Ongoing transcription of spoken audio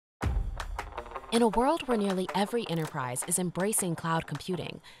In a world where nearly every enterprise is embracing cloud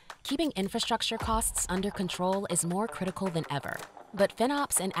computing, keeping infrastructure costs under control is more critical than ever. But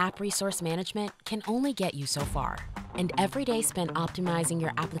FinOps and app resource management can only get you so far. And every day spent optimizing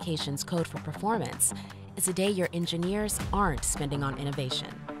your application's code for performance is a day your engineers aren't spending on innovation.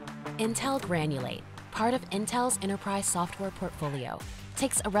 Intel Granulate, part of Intel's enterprise software portfolio,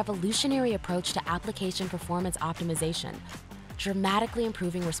 takes a revolutionary approach to application performance optimization, dramatically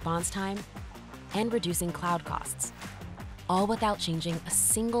improving response time and reducing cloud costs, all without changing a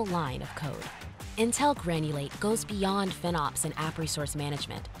single line of code. Intel Granulate goes beyond FinOps and app resource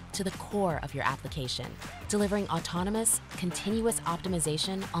management to the core of your application, delivering autonomous, continuous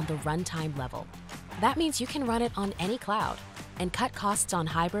optimization on the runtime level. That means you can run it on any cloud and cut costs on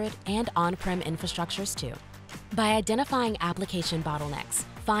hybrid and on-prem infrastructures too. By identifying application bottlenecks,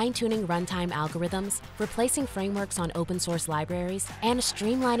 fine-tuning runtime algorithms, replacing frameworks on open-source libraries, and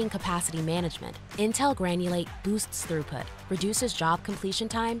streamlining capacity management, Intel Granulate boosts throughput, reduces job completion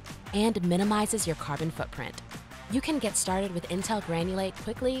time, and minimizes your carbon footprint. You can get started with Intel Granulate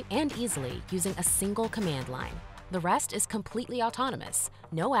quickly and easily using a single command line. The rest is completely autonomous.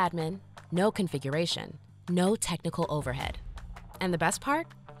 No admin, no configuration, no technical overhead. And the best part?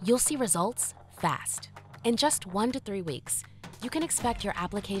 You'll see results fast. In just 1 to 3 weeks, you can expect your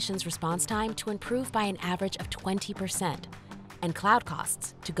application's response time to improve by an average of 20% and cloud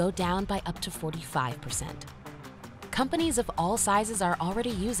costs to go down by up to 45%. Companies of all sizes are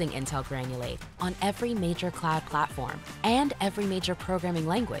already using Intel Granulate on every major cloud platform and every major programming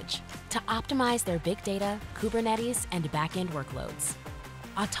language to optimize their big data, Kubernetes, and backend workloads.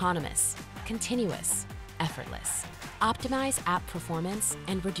 Autonomous, continuous, effortless. Optimize app performance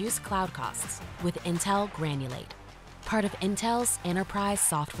and reduce cloud costs with Intel Granulate, part of Intel's enterprise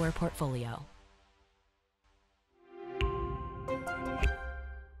software portfolio.